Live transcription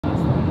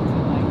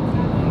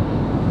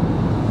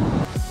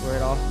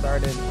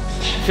started.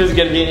 Feels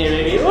good being here,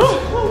 baby.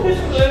 Oh, this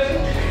is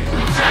living.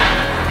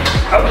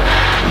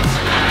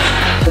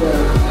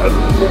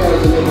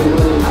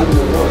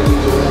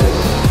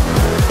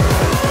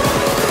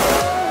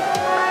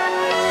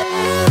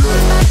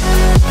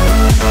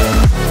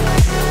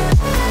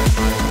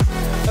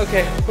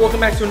 Okay, welcome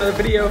back to another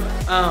video.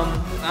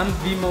 I'm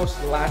the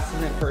most last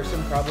minute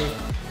person probably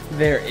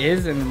there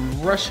is, and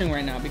I'm rushing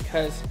right now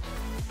because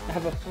I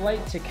have a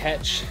flight to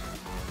catch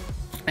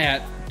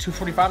at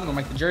 2:45. I'm going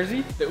back to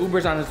Jersey. The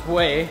Uber's on its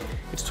way.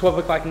 It's 12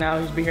 o'clock now.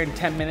 He's be here in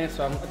 10 minutes,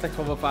 so it's like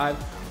 12:05.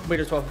 I'll be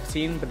here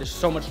 12:15, but there's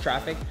so much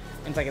traffic,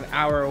 and it's like an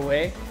hour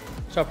away.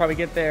 So I'll probably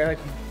get there like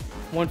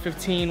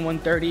 1:15,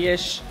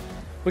 1:30-ish,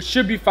 which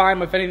should be fine,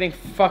 but if anything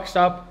fucks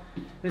up,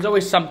 there's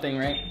always something,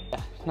 right?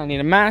 I need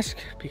a mask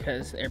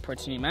because the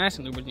airports need a mask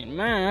and Ubers need a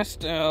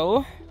mask,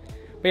 so.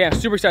 But yeah, I'm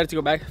super excited to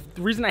go back.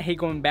 The reason I hate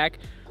going back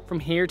from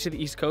here to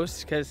the East Coast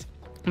is because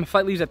my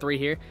flight leaves at 3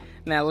 here,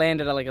 and I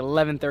landed at like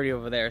 11:30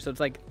 over there. So it's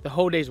like the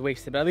whole day's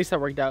wasted, but at least that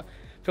worked out.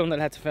 Filmed that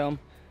I had to film.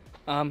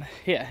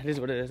 Yeah, it is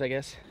what it is, I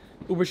guess.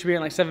 Uber should be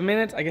in like 7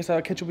 minutes. I guess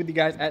I'll catch up with you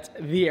guys at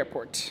the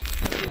airport.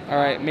 All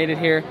right, made it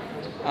here,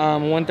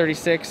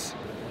 1:36.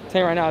 I'll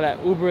tell you right now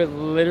that Uber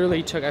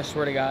literally took, I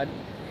swear to God,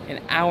 an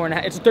hour and a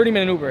half. It's a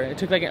 30-minute Uber. It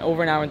took like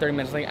over an hour and 30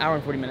 minutes, like an hour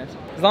and 40 minutes.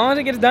 As long as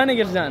it gets done, it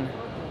gets done.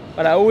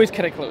 But I always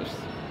cut it close.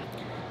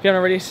 If you haven't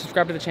already,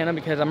 subscribe to the channel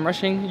because I'm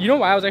rushing. You know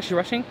why I was actually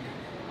rushing?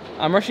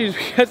 I'm rushing is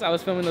because I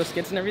was filming those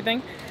skits and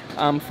everything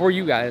for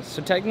you guys.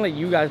 So technically,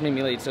 you guys made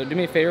me late. So do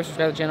me a favor,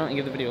 subscribe to the channel and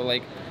give the video a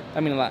like.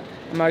 That means a lot.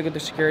 I'm about to go through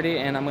security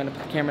and I'm gonna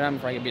put the camera down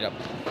before I get beat up.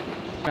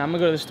 I'm gonna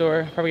go to the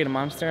store, probably get a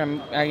Monster,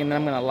 and then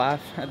I'm gonna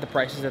laugh at the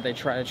prices that they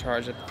try to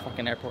charge at the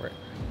fucking airport.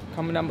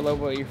 Comment down below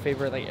what your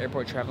favorite like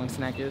airport traveling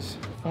snack is.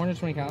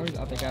 420 calories,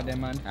 I'll take goddamn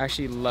mine. I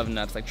actually love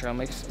nuts, like trail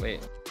mix. Wait,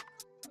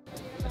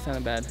 that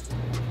sounded bad.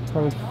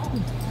 Probably.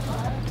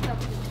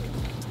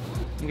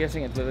 I'm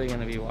guessing it's literally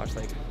gonna be watched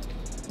like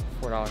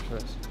 $4 for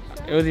this.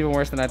 It was even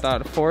worse than I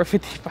thought.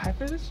 $4.55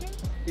 for this shit?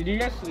 Did you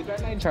guys sleep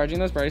at night charging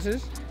those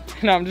prices?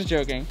 No, I'm just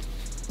joking.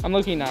 I'm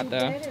looking not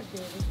though.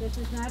 This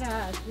is not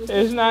us.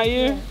 It's not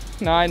you?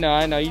 No, I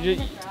know.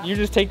 You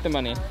just take the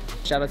money.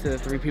 Shout out to the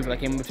 3 people that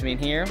came up to me in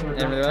here, and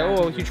they're like,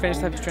 "Oh, huge fan of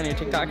stuff, huge fan of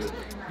your TikToks."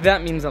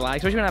 That means a lot,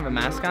 especially when I have a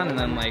mask on, and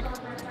then like,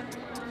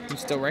 you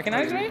still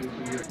recognize me?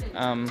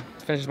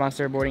 Finish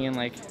Monster boarding in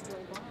like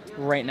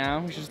right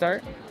now. We should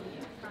start.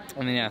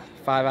 And then yeah,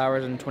 5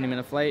 hours and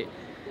 20-minute flight.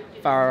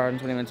 5 hours and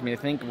 20 minutes for me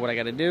to think of what I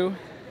gotta do,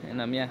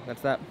 and yeah,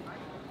 that's that.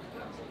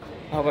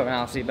 I hope I have an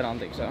LC, but I don't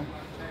think so.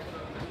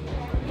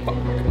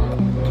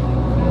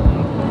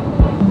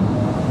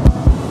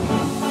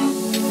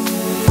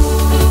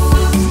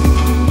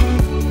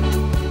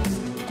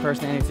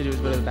 First thing I need to do is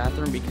go to the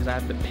bathroom because I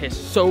have to piss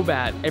so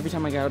bad. Every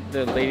time I got up,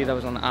 the lady that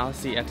was on the aisle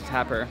seat, I had to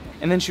tap her.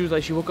 And then she was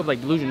like, she woke up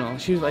like delusional.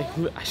 She was like,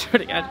 I swear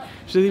to God,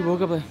 she really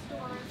woke up like,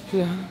 she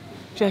was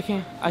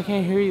like, I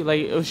can't hear you.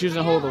 Like, she was in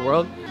the whole of the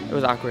world. It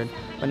was awkward,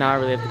 but now I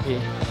really have to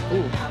pee.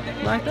 Ooh,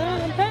 like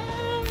that.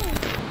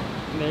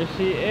 There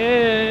she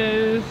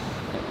is.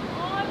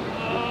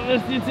 Oh,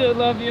 miss you too,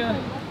 love you.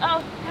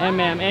 Oh, and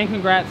ma'am, and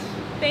congrats.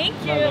 thank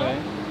you.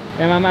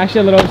 Ma'am, I'm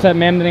actually a little upset.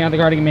 Ma'am didn't have the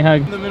car to give me a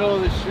hug. In the middle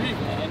of the street,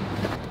 man.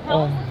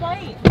 How was the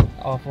flight?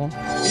 Awful.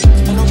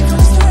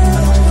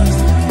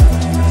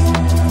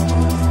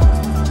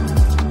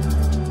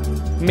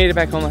 Made it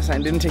back home last night.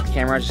 I didn't take the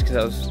camera out just because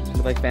I was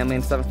with like family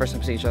and stuff. First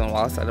time seeing each other in a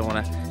while, so I didn't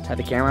want to have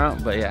the camera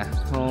out. But yeah,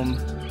 home.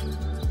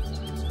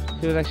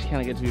 It was actually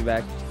kind of good to be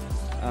back.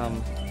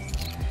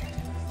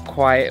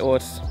 Quiet. Well,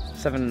 it's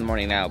 7 in the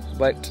morning now,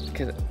 but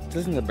because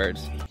listen to the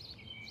birds.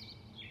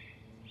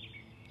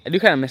 I do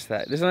kind of miss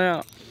that. There's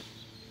something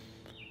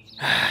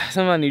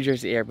about New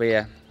Jersey air, but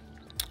yeah.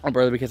 Oh,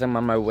 brother, because I'm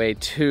on my way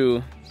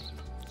to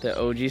the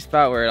OG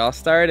spot where it all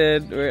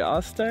started.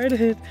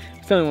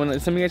 Some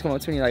of you guys come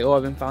up to me like, "Oh,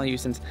 I've been following you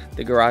since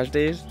the garage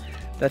days."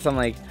 I'm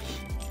like,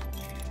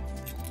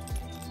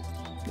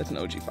 that's an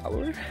OG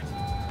follower.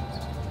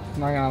 I'm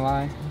not gonna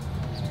lie.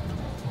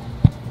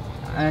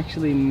 I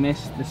actually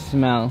missed the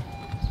smell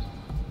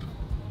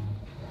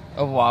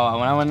of Wawa.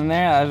 When I went in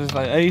there, I was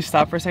like, I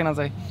stopped for a second. I was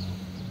like,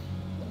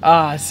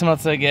 ah, it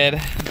smelled so good.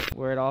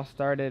 Where it all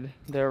started,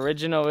 the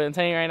original, I'm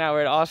telling you right now,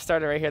 where it all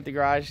started right here at the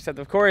garage, except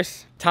of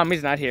course,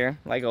 Tommy's not here,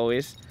 like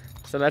always.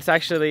 So that's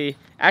actually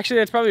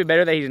that's probably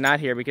better that he's not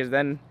here because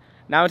then,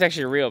 now it's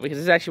actually real because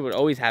this is actually what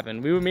always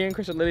happened. Me and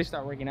Chris would literally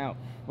start working out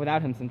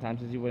without him sometimes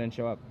because he wouldn't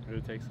show up. It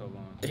would take so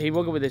long. He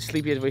woke up with his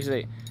sleepiest voice, he's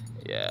like,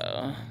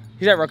 yeah.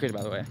 He's at Rutgers,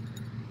 by the way.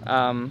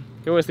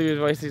 He always sleepiest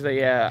voice, he's like,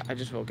 yeah, I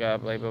just woke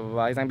up, like blah, blah,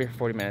 blah. He's not gonna be here for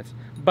 40 minutes.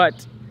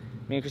 But,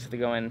 me and Chris have to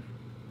go in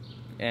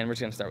and we're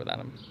just gonna start without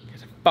him.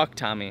 Because fuck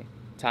Tommy.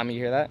 Tommy, you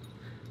hear that?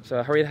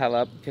 So hurry the hell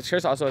up. Because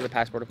Chris also has a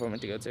passport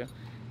appointment to go to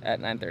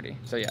at 9:30.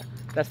 So yeah,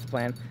 that's the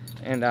plan.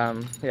 And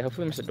yeah,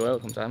 hopefully Mr. Doyle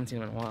comes out. I haven't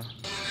seen him in a while.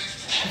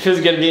 It feels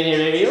good being here,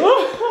 baby.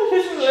 Oh,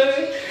 this is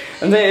living.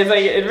 I'm saying, it's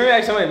like, it brings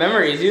back so many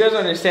memories. You guys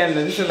don't understand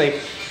that this is like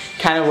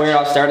kind of where it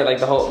all started. Like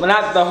the whole, well,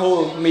 not the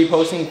whole me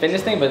posting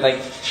fitness thing, but like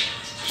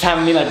time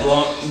of me like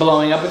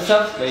blowing up and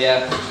stuff. But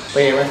yeah,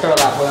 wait, we're gonna throw a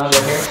lap. Hold on,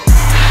 over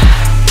here.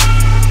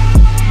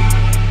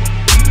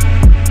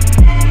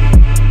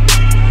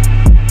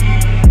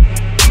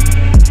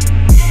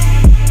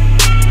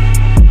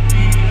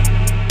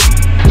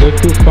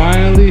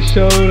 finally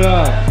showed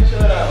up.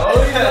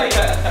 Always like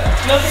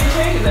that. Nothing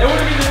changes. It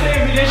wouldn't be the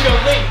same if you didn't show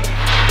up late.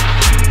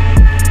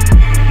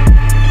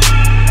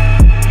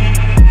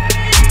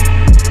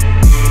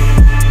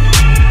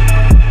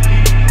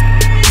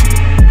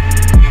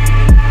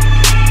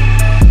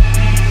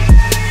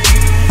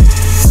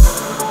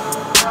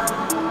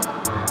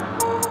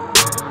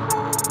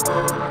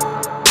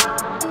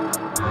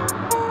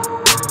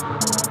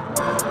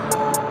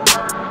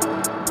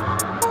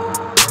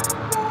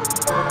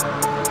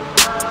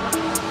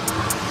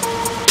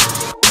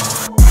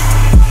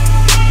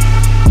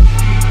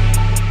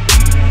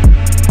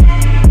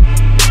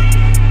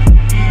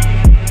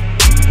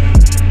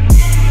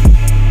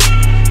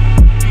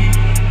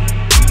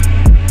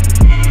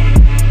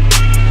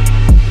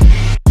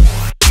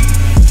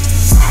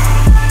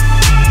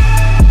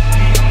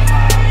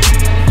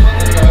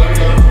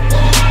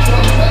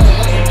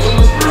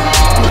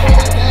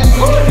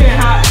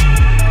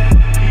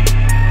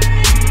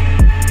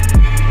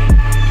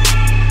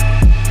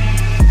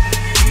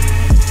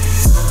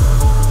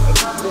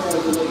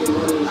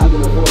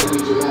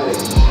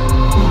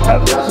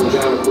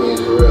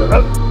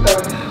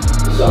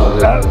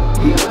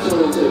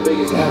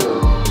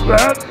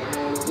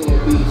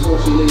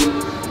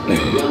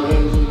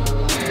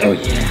 Oh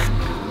yeah.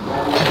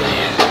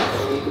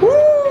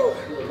 Woo!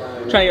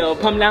 Trying to get a little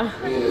pump now.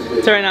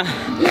 So right now,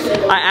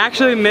 I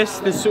actually miss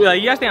this. You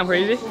guys think I'm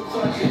crazy?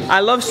 I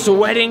love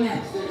sweating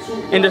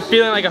and just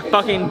feeling like a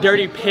fucking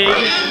dirty pig.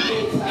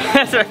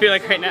 That's what I feel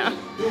like right now.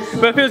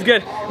 But it feels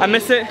good. I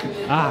miss it.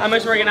 I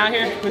miss working out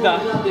here with look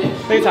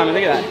at Tommy,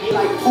 look at that.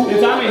 Look at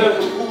Tommy.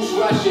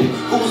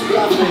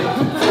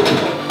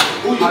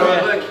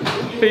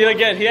 So you look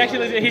good.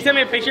 He sent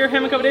me a picture of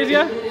him a couple days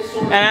ago,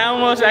 and I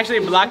almost actually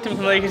blocked him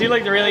completely because he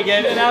looked really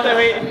good. And I was like,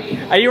 wait,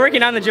 are you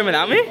working out in the gym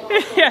without me?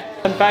 Yeah.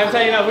 But I'm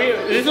telling you, no,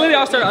 this literally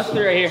all started us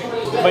three right here.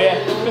 But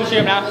yeah, finishing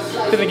up now.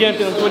 Feeling good,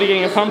 feeling sweaty,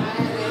 getting a pump,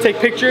 take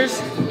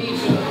pictures,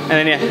 and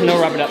then yeah, and then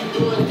we'll wrap it up.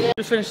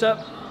 Just finished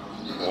up.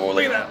 Oh,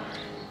 look at that.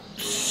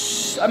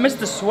 I missed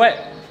the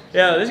sweat.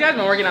 Yo, this guy's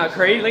been working out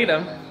crazy. Look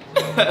at him.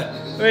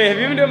 Wait, have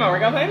you been doing my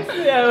workout plans?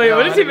 Yeah, wait,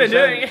 what has he been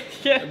doing?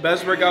 Yeah. The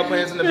best workout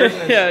plans in the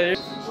business. Yeah.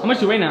 How much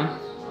do you weigh now?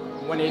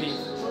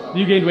 180.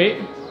 You gained weight?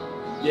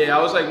 Yeah,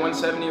 I was like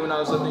 170 when I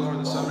was lifting over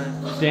the summer.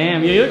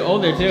 Damn, you look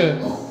older too.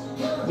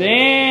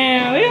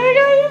 Damn, look at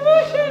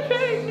that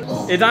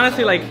guy. It's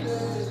honestly like,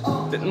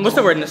 what's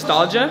the word?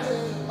 Nostalgia?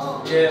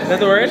 Yeah. Is that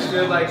the word? I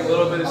feel like a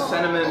little bit of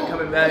sentiment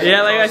coming back.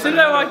 Yeah, like as soon as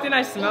I walked in,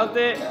 I smelled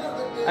it.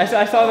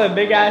 I saw the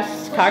big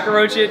ass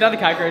cockroaches, not the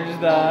cockroaches,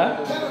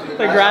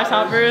 the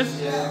grasshoppers.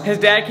 His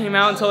dad came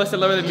out and told us to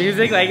lower the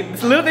music. Like,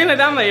 it's little thing like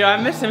that, I'm like, yo,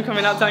 I miss him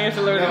coming out telling us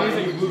to lower the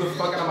music. He blew the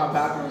fuck out of my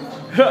bathroom.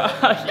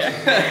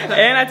 Yeah.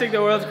 And I took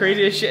the world's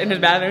craziest shit in his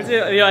bathroom.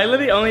 Yo,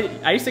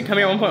 I used to come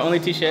here at one point only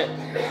t-shirt.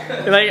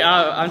 Like,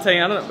 I'm telling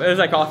you, I don't know, it was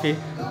like coffee.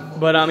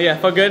 But yeah,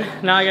 felt good.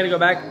 Now I gotta go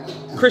back.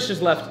 Chris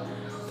just left.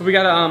 But we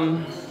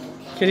gotta,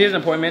 cause he has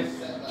an appointment.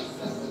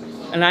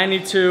 And we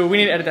need to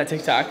edit that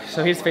TikTok.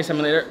 So he's FaceTime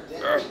me later.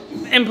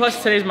 And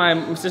plus today's my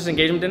sister's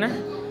engagement dinner.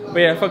 But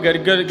yeah, felt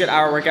good. Good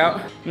hour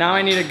workout. Now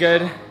I need a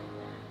good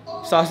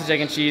sausage,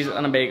 egg, and cheese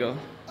on a bagel.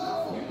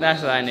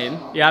 That's what I need.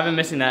 Yeah, I've been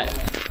missing that.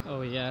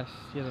 Oh yes,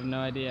 you have no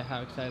idea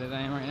how excited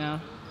I am right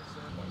now.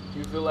 Do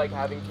you feel like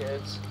having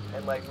kids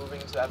and like moving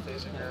to that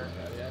phase of your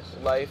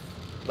life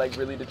like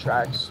really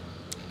detracts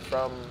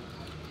from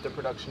the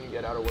production you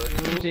get out of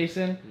work?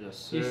 Jason,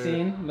 you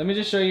seen? Let me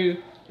just show you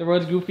the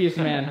world's goofiest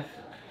man.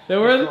 The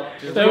world's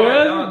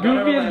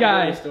goofiest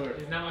guy. It's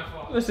not my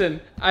fault.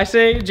 Listen, I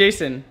say,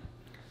 Jason,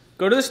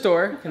 go to the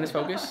store. Can this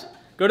focus?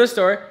 Go to the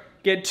store.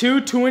 Get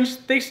 2 2-inch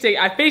thick steaks.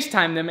 I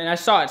FaceTimed them and I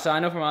saw it, so I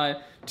know from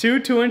all 2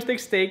 2-inch thick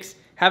steaks.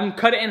 Have them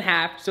cut it in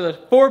half, so there's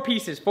 4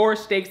 pieces, 4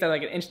 steaks that are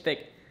like 1 inch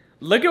thick.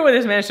 Look at what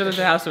this man showed us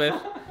the house with.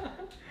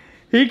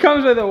 He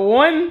comes with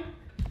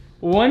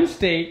one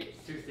steak.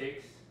 2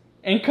 steaks.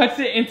 And cuts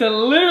it into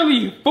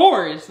literally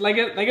 4s, like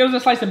it was a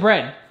slice of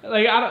bread.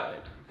 Like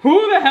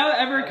who the hell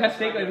ever cuts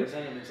steak like this?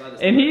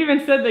 And he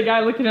even said, the guy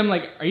looked at him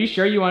like, "Are you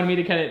sure you wanted me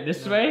to cut it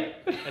this way?"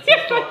 That's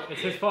his fault.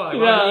 It's his fault.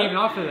 Like, why did he even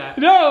offer that?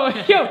 No,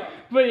 yo,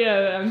 but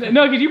yeah,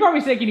 no, because you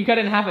probably said, "Can you cut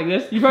it in half like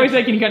this?" You probably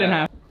said, "Can you cut it in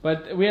half?"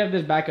 But we have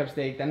this backup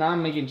steak that now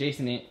I'm making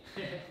Jason eat.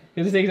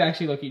 Because this steak's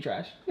actually low-key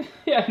trash.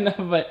 Yeah, no,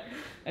 but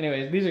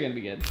anyways, these are gonna be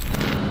good.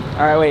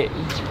 All right, wait.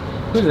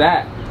 Who's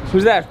that?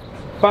 Who's that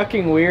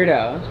fucking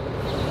weirdo?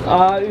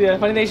 Yeah,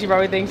 funny thing, she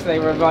probably thinks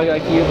like we're vlogging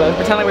like you, but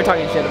pretend like we're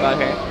talking shit about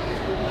her.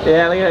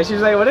 Yeah, look at her. She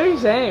was like, "What are you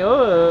saying?"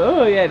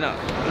 Oh, yeah, no.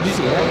 Did you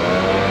see that?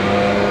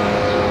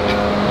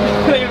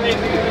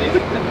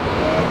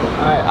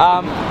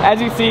 All right.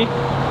 As you see,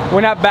 we're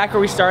not back where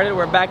we started.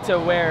 We're back to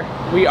where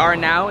we are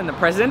now in the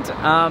present.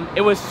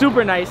 It was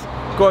super nice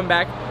going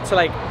back to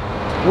like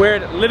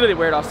literally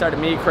where it all started.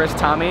 Me, Chris,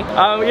 Tommy.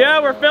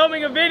 Yeah, we're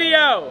filming a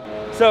video.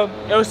 So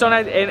it was so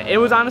nice, and it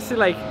was honestly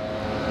like,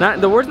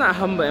 the word's not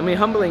humbling. I mean,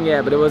 humbling,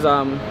 yeah, but it was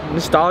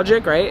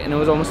nostalgic, right? And it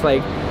was almost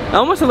a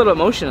little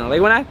emotional.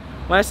 Like when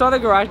when I saw the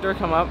garage door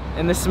come up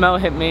and the smell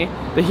hit me,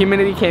 the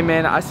humidity came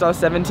in, I saw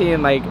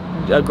 17 like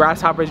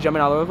grasshoppers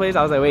jumping all over the place.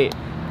 I was like, wait,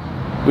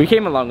 we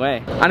came a long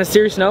way. On a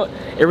serious note,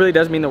 it really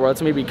does mean the world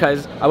to me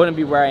because I wouldn't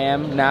be where I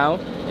am now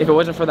if it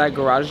wasn't for that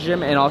garage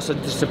gym and also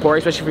the support,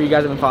 especially for you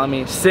guys who have been following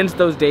me since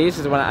those days.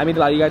 Because when I meet a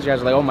lot of you guys are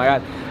like, oh my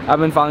god, I've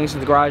been following you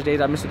since the garage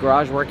days. I miss the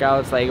garage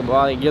workouts. Like,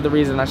 well, like, you're the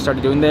reason I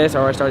started doing this,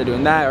 or I started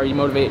doing that, or you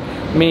motivate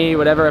me,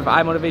 whatever. If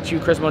I motivate you,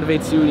 Chris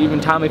motivates you, even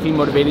Tommy if he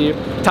motivated you.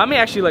 Tommy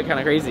actually looked kind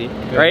of crazy,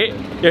 right?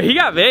 Yo, he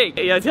got big.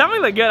 Yo, Tommy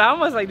looked good. I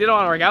almost like didn't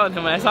want to work out with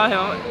him when I saw him.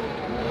 I'm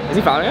like, is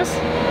he following us?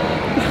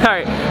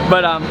 Alright,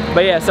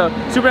 but yeah, so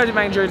super nice to be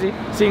back in Jersey,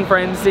 seeing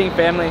friends, seeing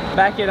family.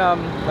 Back in,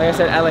 like I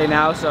said, LA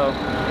now, so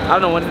I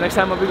don't know when's the next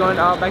time I'll be going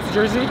back to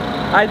Jersey.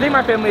 I think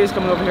my family is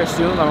coming over here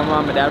soon, like my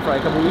mom and dad for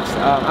like a couple weeks.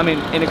 I mean,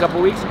 in a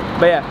couple weeks.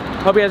 But yeah,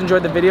 hope you guys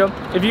enjoyed the video.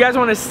 If you guys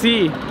want to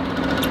see,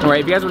 right,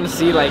 if you guys want to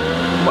see like,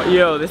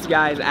 yo, this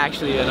guy is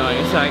actually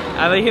annoying. So like,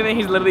 I think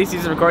he's literally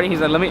sees the recording,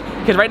 he's like, let me,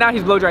 because right now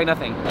he's blow drying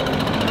nothing.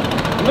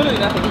 Literally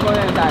nothing, he's blowing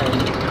drying tires.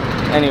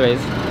 Anyways,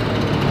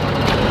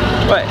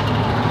 what?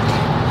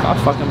 I'll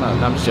fuck him up.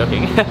 No, I'm just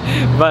joking.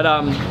 But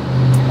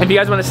if you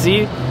guys want to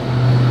see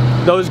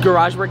those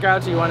garage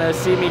workouts, you want to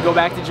see me go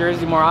back to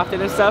Jersey more often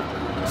and stuff,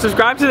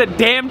 subscribe to the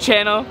damn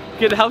channel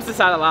because it helps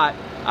us out a lot.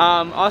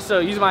 Also,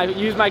 use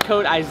my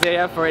code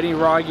Isaiah for any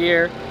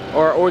RAWGEAR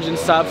or Origin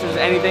subs or just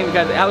anything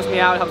because it helps me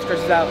out, it helps Chris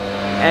out.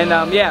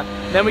 And yeah,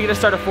 then we're gonna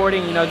start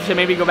affording, you know, to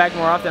maybe go back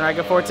more often. I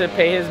can afford to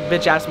pay his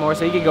bitch ass more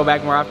so he can go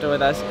back more often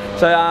with us.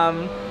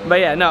 So but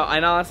yeah, no,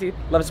 and honestly,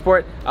 love and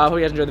support. Hope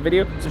you guys enjoyed the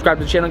video. Subscribe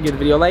to the channel, give the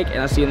video a like, and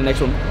I'll see you in the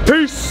next one.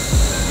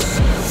 Peace!